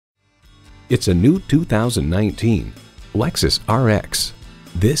It's a new 2019 Lexus RX.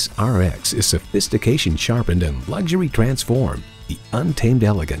 This RX is sophistication sharpened and luxury transformed. The untamed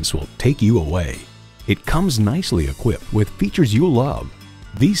elegance will take you away. It comes nicely equipped with features you love.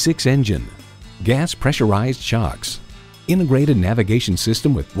 V6 engine, gas pressurized shocks, integrated navigation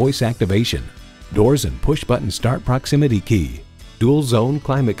system with voice activation, doors and push-button start proximity key, dual zone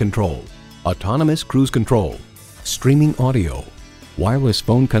climate control, autonomous cruise control, streaming audio, wireless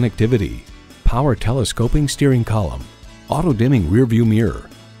phone connectivity, power telescoping steering column, auto-dimming rearview mirror,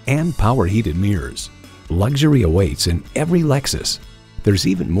 and power heated mirrors. Luxury awaits in every Lexus. There's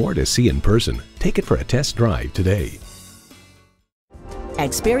even more to see in person. Take it for a test drive today.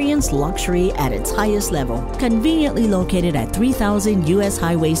 Experience luxury at its highest level. Conveniently located at 3000 US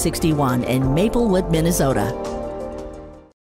Highway 61 in Maplewood, Minnesota.